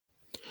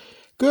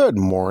Good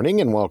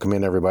morning and welcome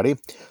in, everybody.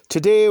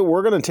 Today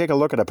we're going to take a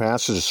look at a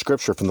passage of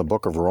Scripture from the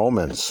book of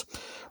Romans.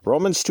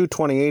 Romans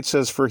 2:28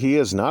 says, "For he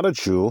is not a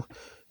Jew,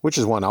 which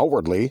is one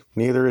outwardly,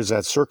 neither is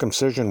that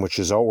circumcision which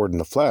is outward in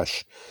the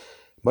flesh.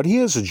 But he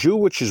is a Jew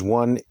which is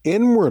one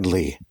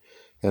inwardly,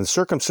 and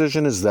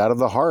circumcision is that of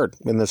the heart,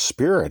 in the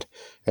spirit,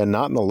 and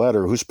not in the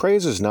letter, whose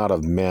praise is not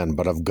of men,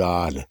 but of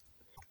God."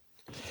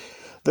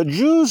 The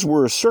Jews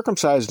were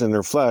circumcised in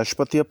their flesh,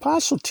 but the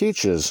apostle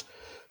teaches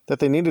that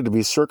they needed to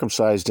be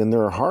circumcised in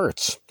their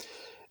hearts.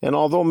 And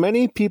although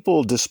many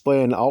people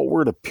display an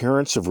outward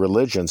appearance of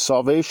religion,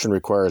 salvation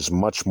requires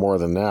much more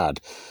than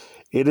that.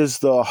 It is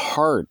the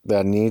heart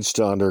that needs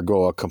to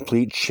undergo a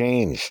complete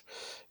change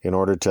in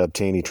order to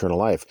obtain eternal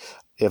life.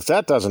 If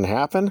that doesn't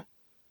happen,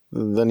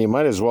 then you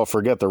might as well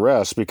forget the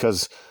rest,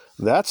 because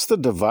that's the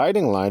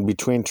dividing line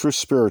between true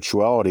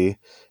spirituality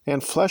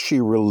and fleshy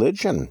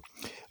religion.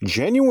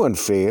 Genuine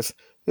faith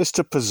is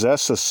to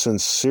possess a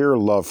sincere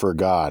love for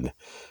God,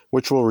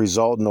 which will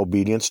result in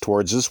obedience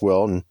towards His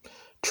will and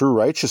true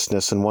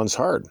righteousness in one's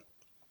heart.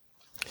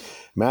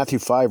 Matthew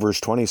 5 verse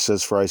 20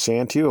 says, "For I say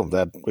unto you,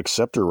 that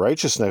except your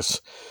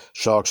righteousness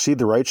shall exceed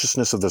the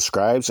righteousness of the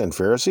scribes and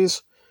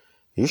Pharisees,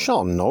 ye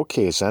shall in no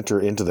case enter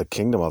into the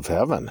kingdom of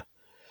heaven."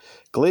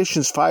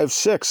 Galatians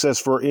 5:6 says,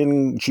 "For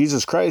in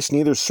Jesus Christ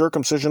neither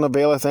circumcision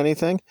availeth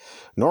anything,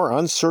 nor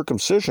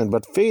uncircumcision,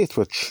 but faith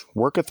which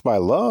worketh by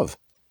love."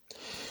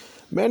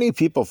 Many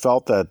people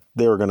felt that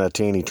they were going to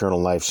attain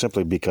eternal life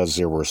simply because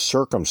they were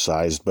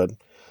circumcised, but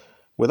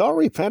without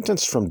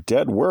repentance from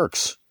dead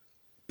works,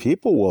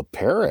 people will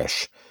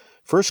perish.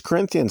 1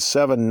 Corinthians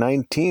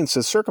 7:19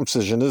 says,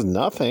 "Circumcision is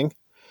nothing,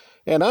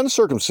 and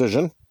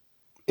uncircumcision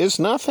is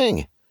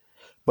nothing,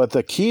 but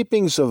the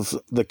keepings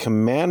of the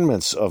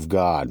commandments of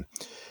God."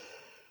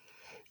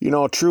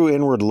 True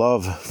inward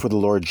love for the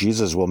Lord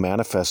Jesus will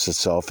manifest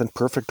itself in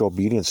perfect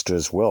obedience to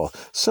His will,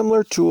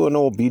 similar to an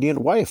obedient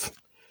wife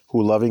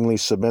who lovingly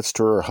submits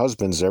to her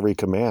husband's every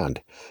command.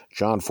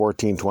 John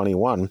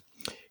 14:21,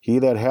 "He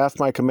that hath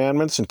my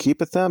commandments and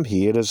keepeth them,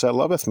 he it is that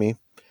loveth me.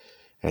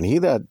 And he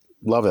that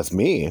loveth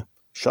me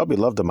shall be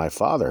loved of my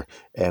Father,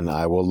 and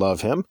I will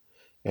love him,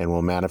 and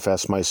will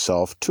manifest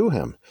myself to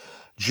him."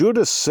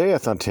 Judas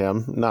saith unto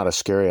him, not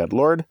Iscariot,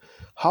 "Lord,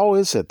 how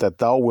is it that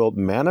thou wilt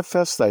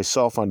manifest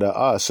thyself unto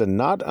us, and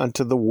not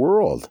unto the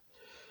world?"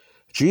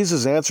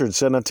 Jesus answered and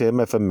said unto him,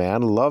 "If a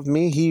man love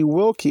me, he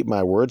will keep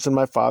my words, and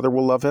my Father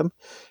will love him,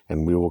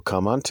 and we will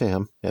come unto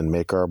him, and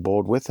make our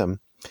abode with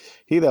him.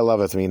 He that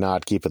loveth me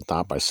not keepeth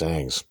not my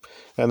sayings,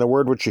 and the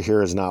word which you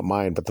hear is not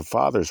mine, but the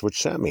Father's which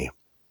sent me."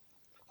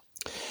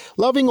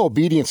 Loving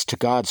obedience to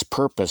God's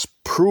purpose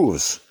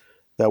proves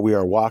that we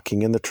are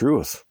walking in the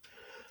truth.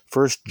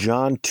 1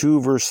 John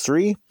 2 verse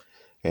 3,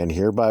 "And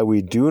hereby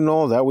we do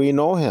know that we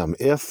know him,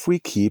 if we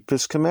keep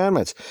his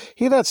commandments.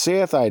 He that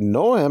saith, I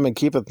know him, and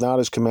keepeth not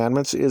his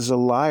commandments, is a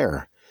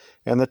liar,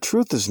 and the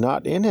truth is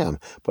not in him.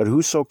 But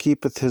whoso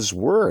keepeth his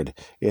word,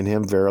 in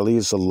him verily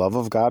is the love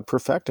of God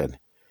perfected.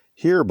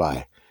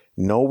 Hereby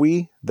know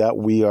we that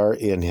we are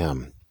in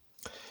him."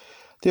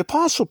 The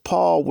Apostle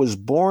Paul was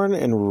born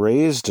and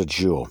raised a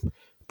Jew,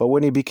 but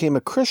when he became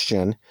a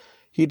Christian,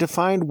 he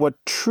defined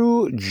what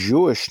true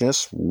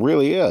Jewishness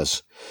really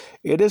is.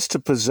 It is to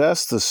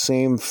possess the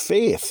same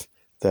faith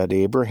that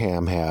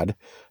Abraham had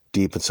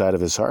deep inside of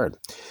his heart.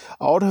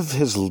 Out of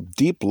his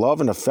deep love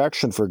and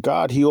affection for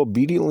God, he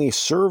obediently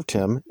served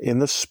him in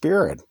the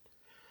Spirit.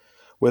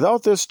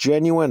 Without this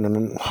genuine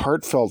and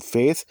heartfelt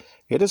faith,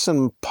 it is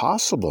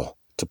impossible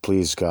to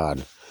please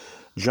God.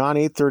 John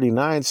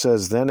 8:39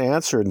 says, "Then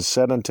answered and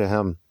said unto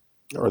him,"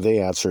 or they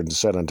answered and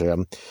said unto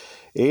him,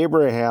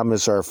 "Abraham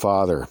is our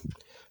father."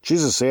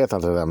 Jesus saith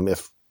unto them,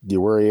 "If you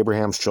were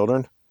Abraham's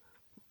children,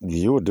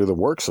 you would do the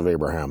works of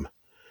Abraham."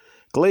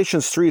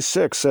 Galatians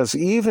 3:6 says,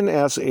 "Even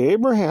as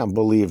Abraham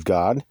believed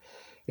God,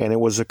 and it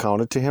was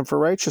accounted to him for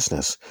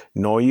righteousness.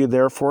 Know ye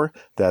therefore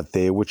that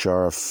they which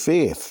are of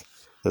faith,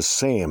 the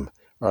same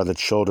are the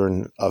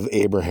children of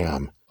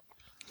Abraham."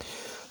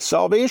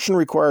 Salvation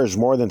requires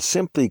more than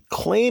simply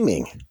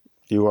claiming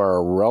you are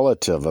a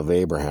relative of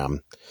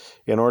Abraham.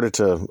 In order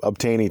to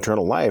obtain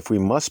eternal life, we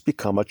must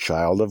become a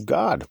child of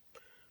God,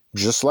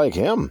 just like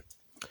him.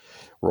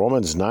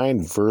 Romans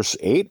 9 verse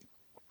 8,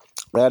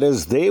 "That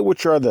is, they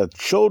which are the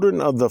children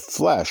of the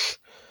flesh,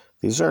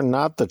 these are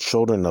not the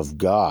children of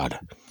God,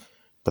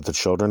 but the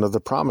children of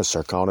the promise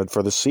are counted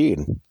for the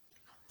seed."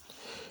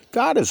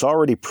 God has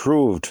already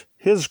proved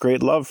his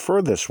great love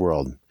for this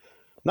world,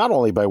 not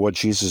only by what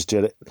Jesus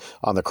did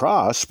on the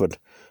cross, but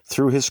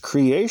through his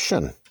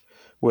creation,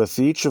 with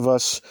each of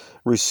us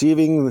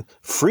receiving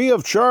free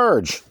of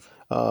charge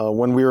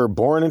when we were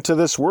born into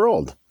this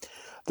world.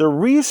 The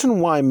reason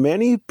why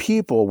many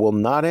people will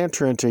not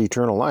enter into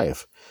eternal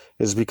life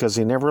is because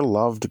they never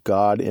loved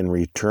God in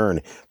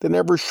return. They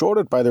never showed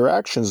it by their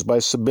actions, by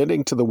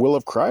submitting to the will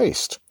of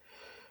Christ.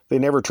 They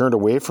never turned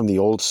away from the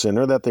old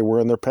sinner that they were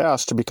in their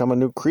past to become a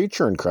new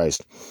creature in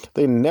Christ.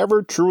 They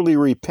never truly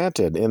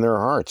repented in their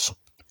hearts.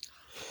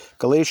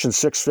 Galatians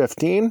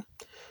 6:15,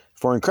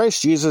 For in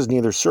Christ Jesus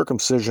neither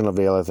circumcision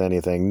availeth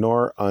anything,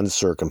 nor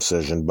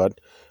uncircumcision, but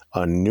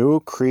a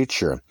new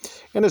creature.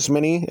 And as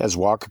many as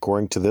walk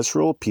according to this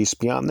rule, peace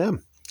be on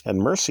them, and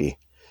mercy,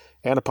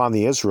 and upon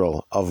the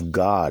Israel of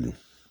God.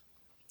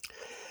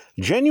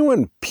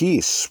 Genuine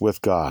peace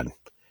with God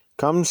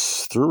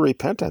comes through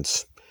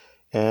repentance.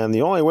 And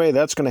the only way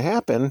that's going to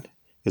happen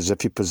is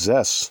if you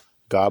possess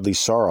godly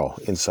sorrow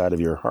inside of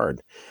your heart.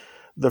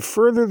 The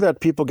further that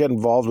people get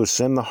involved with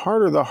sin, the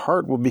harder the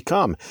heart will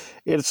become.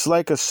 It's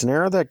like a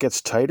snare that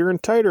gets tighter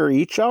and tighter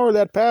each hour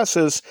that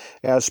passes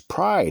as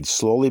pride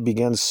slowly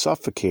begins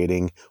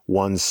suffocating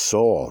one's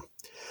soul.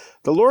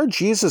 The Lord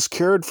Jesus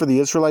cared for the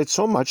Israelites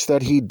so much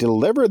that he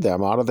delivered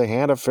them out of the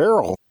hand of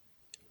Pharaoh.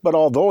 But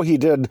although he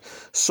did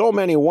so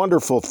many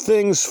wonderful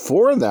things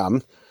for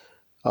them,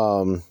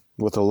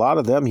 with a lot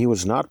of them he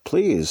was not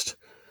pleased.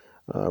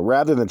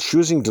 Rather than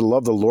choosing to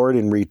love the Lord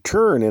in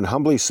return and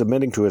humbly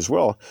submitting to his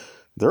will,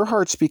 their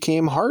hearts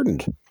became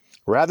hardened.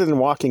 Rather than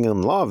walking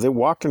in love, they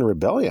walked in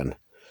rebellion.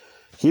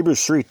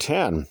 Hebrews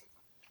 3:10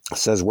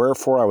 says,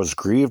 "Wherefore I was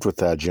grieved with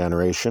that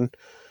generation,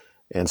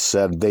 and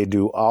said, They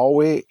do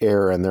always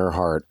err in their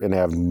heart,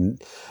 and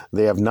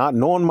they have not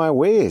known my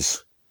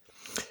ways."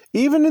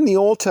 Even in the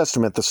Old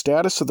Testament, the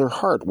status of their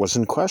heart was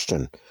in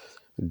question.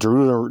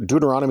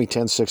 Deuteronomy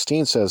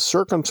 10:16 says,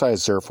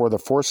 "Circumcise therefore the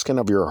foreskin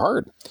of your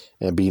heart,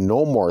 and be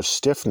no more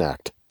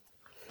stiff-necked."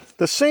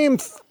 The same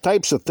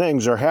types of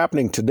things are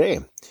happening today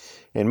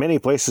in many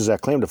places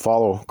that claim to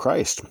follow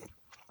Christ.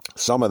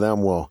 Some of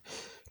them will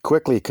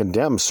quickly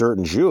condemn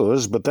certain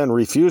Jews, but then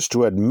refuse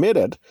to admit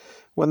it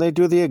when they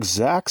do the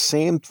exact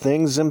same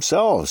things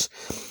themselves.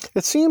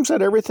 It seems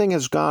that everything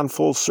has gone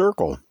full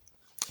circle.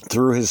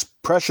 Through his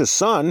precious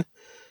Son,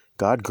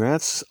 God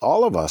grants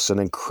all of us an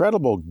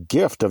incredible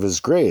gift of his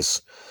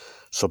grace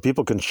so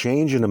people can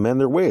change and amend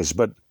their ways.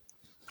 But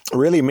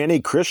really,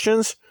 many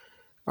Christians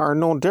are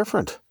no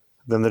different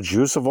than the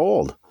Jews of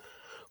old,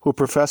 who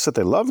profess that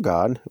they love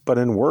God, but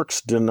in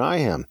works deny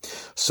him.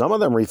 Some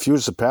of them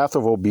refuse the path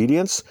of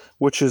obedience,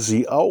 which is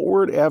the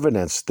outward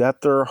evidence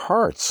that their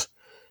hearts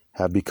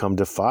have become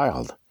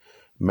defiled.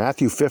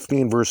 Matthew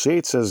 15, verse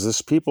 8 says,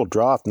 "This people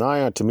draweth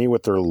nigh unto me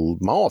with their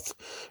mouth,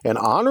 and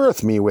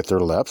honoreth me with their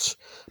lips,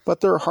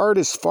 but their heart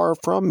is far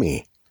from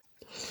me."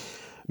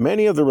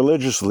 Many of the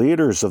religious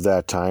leaders of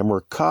that time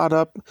were caught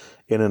up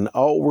in an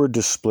outward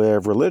display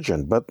of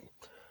religion, but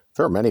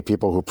there are many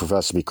people who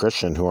profess to be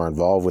Christian who are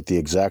involved with the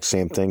exact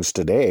same things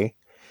today.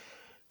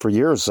 For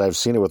years, I've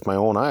seen it with my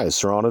own eyes,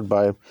 surrounded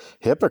by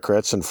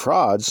hypocrites and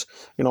frauds.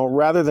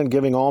 Rather than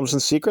giving alms in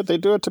secret, they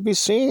do it to be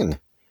seen.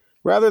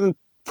 Rather than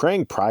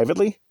praying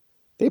privately,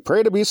 they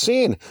pray to be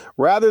seen.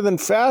 Rather than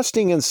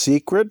fasting in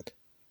secret,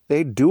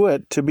 they do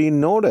it to be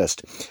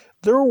noticed.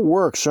 Their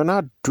works are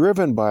not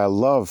driven by a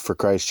love for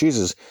Christ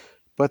Jesus,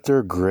 but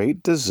their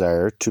great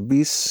desire to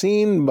be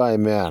seen by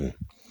men.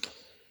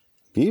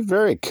 Be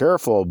very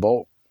careful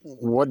about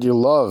what you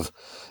love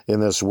in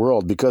this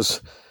world,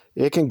 because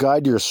it can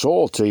guide your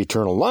soul to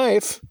eternal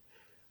life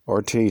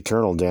or to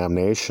eternal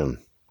damnation.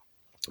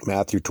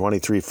 Matthew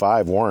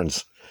 23:5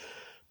 warns,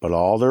 "But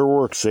all their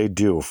works they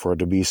do for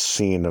to be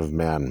seen of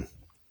men."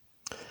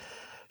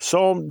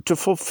 So, to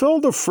fulfill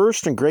the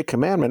first and great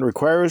commandment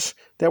requires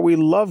that we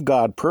love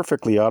God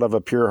perfectly out of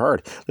a pure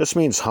heart. This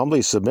means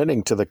humbly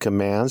submitting to the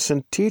commands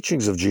and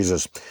teachings of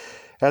Jesus.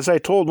 As I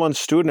told one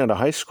student at a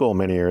high school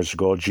many years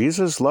ago,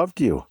 Jesus loved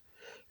you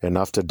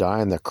enough to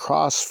die on the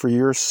cross for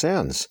your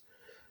sins.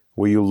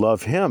 Will you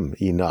love him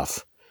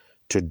enough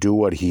to do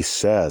what he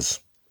says?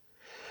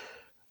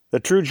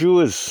 The true Jew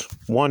is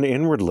one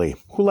inwardly,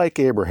 who, like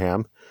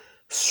Abraham,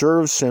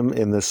 serves him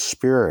in the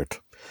Spirit.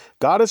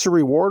 God is a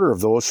rewarder of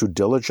those who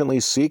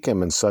diligently seek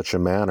him in such a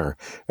manner,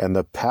 and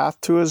the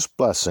path to his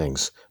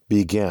blessings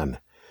begin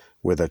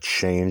with a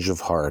change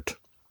of heart.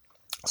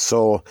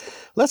 So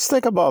let's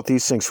think about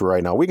these things for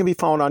right now. We can be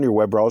found on your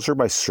web browser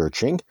by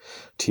searching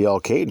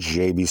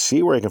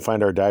tlkjbc, where you can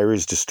find our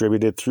diaries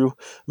distributed through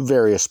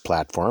various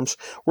platforms.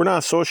 We're not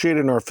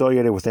associated nor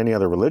affiliated with any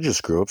other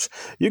religious groups.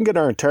 You can get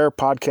our entire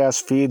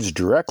podcast feeds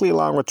directly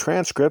along with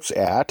transcripts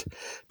at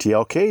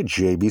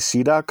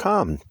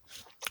tlkjbc.com.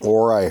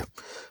 Or I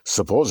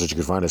suppose that you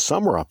could find us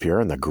somewhere up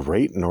here in the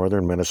great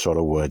northern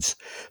Minnesota woods.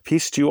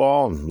 Peace to you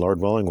all, and Lord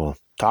willing, we'll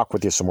talk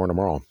with you some more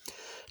tomorrow.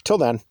 Till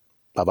then,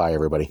 bye-bye,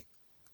 everybody.